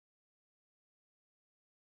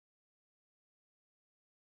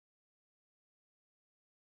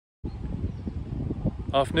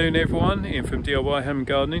Afternoon everyone, Ian from DIY Home and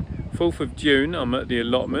Gardening. 4th of June, I'm at the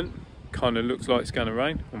allotment. Kind of looks like it's going to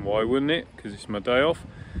rain, and why wouldn't it? Because it's my day off.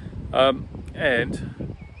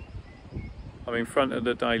 And I'm in front of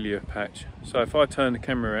the Dahlia patch. So if I turn the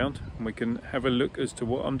camera around, and we can have a look as to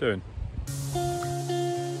what I'm doing.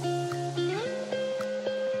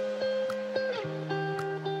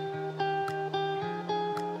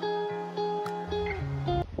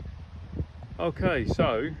 Okay,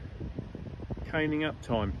 so caning up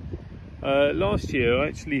time. Last year I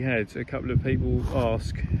actually had a couple of people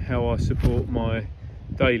ask how I support my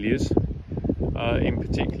dahlias, in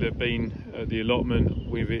particular being at the allotment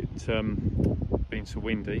with it being so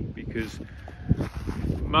windy, because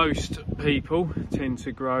most people tend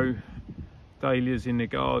to grow dahlias in the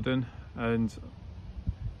garden, and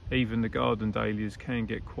even the garden dahlias can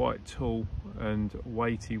get quite tall and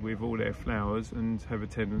weighty with all their flowers and have a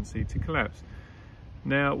tendency to collapse.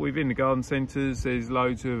 Now within the garden centres there's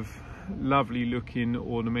loads of lovely looking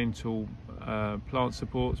ornamental plant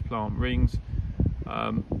supports, plant rings,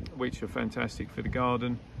 which are fantastic for the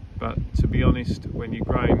garden, but to be honest, when you're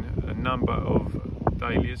growing a number of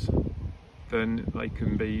dahlias, then they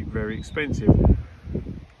can be very expensive.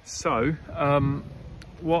 So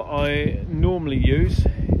what I normally use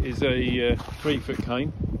is a 3-foot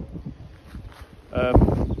cane.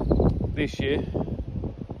 This year,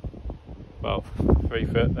 well, 3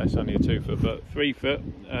 foot, that's only a 2 foot, but 3 foot.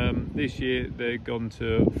 This year they've gone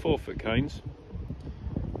to 4-foot canes,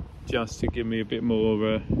 just to give me a bit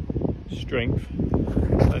more strength.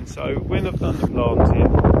 And so when I've done the planting,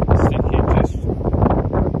 sticking just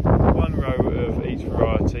one row of each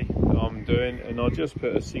variety that I'm doing, and I just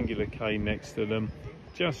put a singular cane next to them,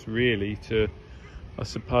 just really to, I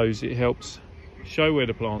suppose it helps show where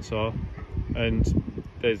the plants are, and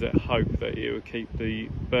there's that hope that it will keep the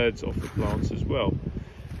birds off the plants as well,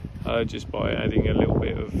 just by adding a little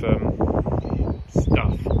bit of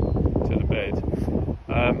stuff to the bed.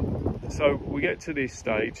 So we get to this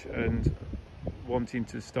stage and wanting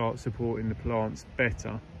to start supporting the plants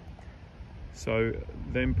better, so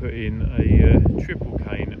then put in a triple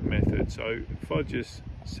cane method. So if I just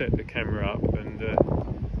set the camera up and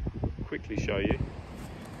quickly show you.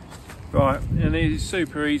 Right, and it is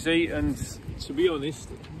super easy, and to be honest,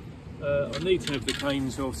 I need to have the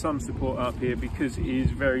canes or some support up here because it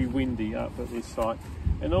is very windy up at this site,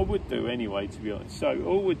 and I would do anyway, to be honest. So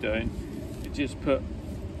all we're doing is just put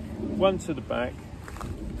one to the back,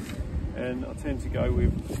 and I tend to go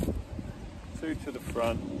with 2 to the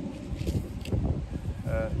front,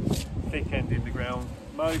 thick end in the ground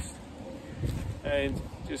most, and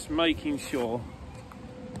just making sure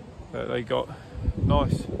that they got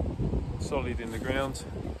nice solid in the ground.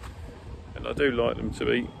 And I do like them to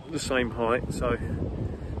be the same height, so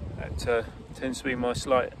that tends to be my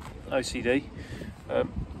slight OCD.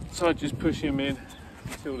 So I just push them in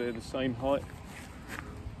until they're the same height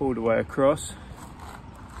all the way across.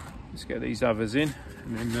 Let's get these others in,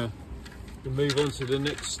 and then we'll move on to the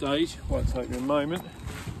next stage. Won't take me a moment.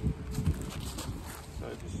 So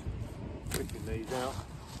just whipping these out,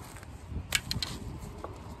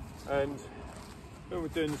 and when we're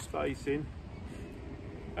doing the spacing,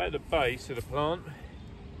 at the base of the plant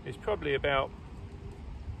is probably about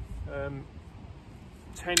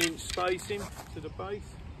 10-inch spacing to the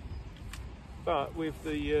base, but with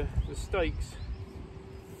the stakes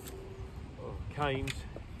or canes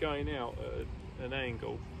going out at an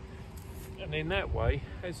angle, and in that way,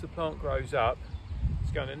 as the plant grows up,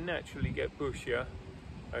 it's going to naturally get bushier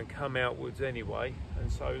and come outwards anyway, and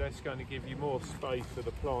so that's going to give you more space for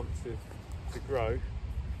the plant to grow,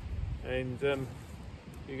 and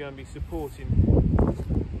you're going to be supporting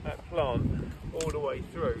that plant all the way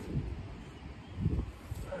through.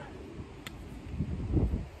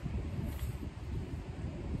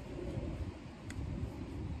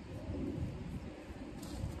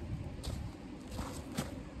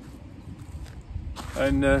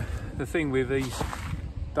 And the thing with these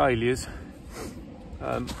dahlias,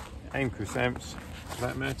 and chrysanthemums for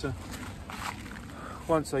that matter,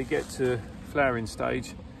 once they get to flowering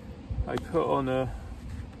stage, they put on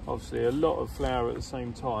obviously a lot of flower at the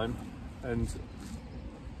same time, and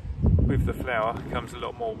with the flower comes a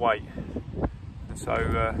lot more weight, and so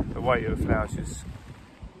the weight of the flower just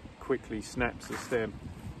quickly snaps the stem.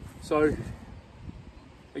 So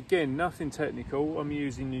again, nothing technical. I'm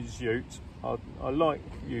using the jute. I like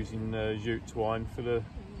using jute twine for the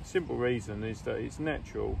simple reason is that it's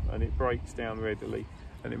natural and it breaks down readily,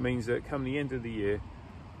 and it means that come the end of the year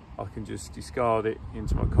I can just discard it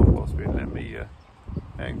into my compost bin. Let me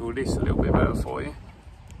angle this a little bit better for you.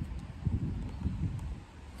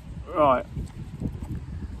 Right,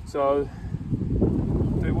 so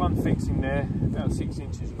one fixing there, about 6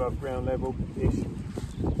 inches above ground level ish,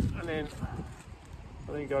 and then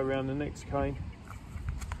I then go around the next cane,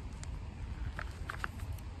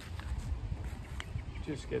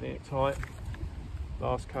 just getting it tight.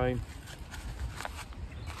 Last cane.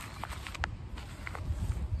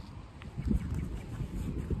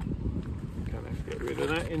 Gonna have to get rid of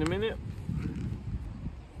that in a minute.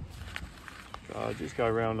 So I just go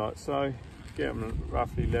around like so, get them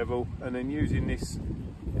roughly level, and then using this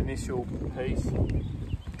initial piece,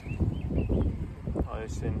 I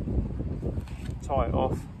just then tie it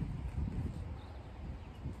off,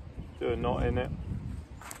 do a knot in it,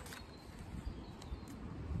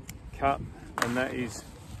 cut, and that's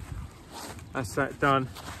that done.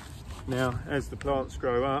 Now as the plants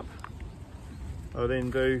grow up, I'll then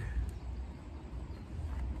do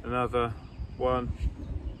another 1,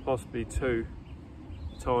 possibly 2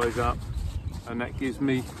 ties up, and that gives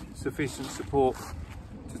me sufficient support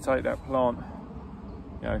to take that plant,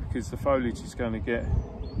 you know, because the foliage is going to get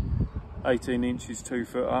 18 inches 2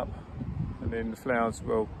 foot up, and then the flowers,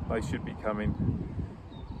 well, they should be coming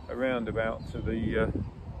around about to the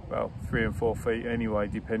well, 3 and 4 feet anyway,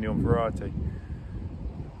 depending on variety.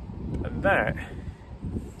 And that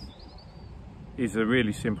is a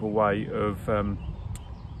really simple way of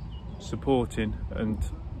supporting and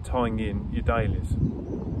tying in your dahlias.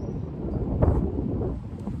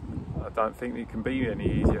 I don't think it can be any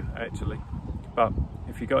easier actually, but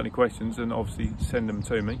if you've got any questions, then obviously send them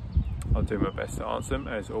to me. I'll do my best to answer them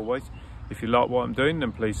as always. If you like what I'm doing,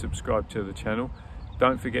 then please subscribe to the channel.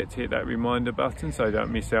 Don't forget to hit that reminder button so you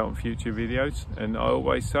don't miss out on future videos. And I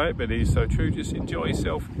always say it, but it is so true, just enjoy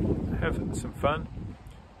yourself, have some fun,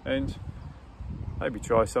 and maybe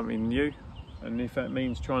try something new. And if that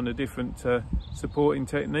means trying a different supporting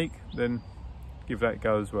technique, then give that a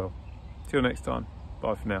go as well. Till next time,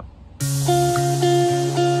 bye for now.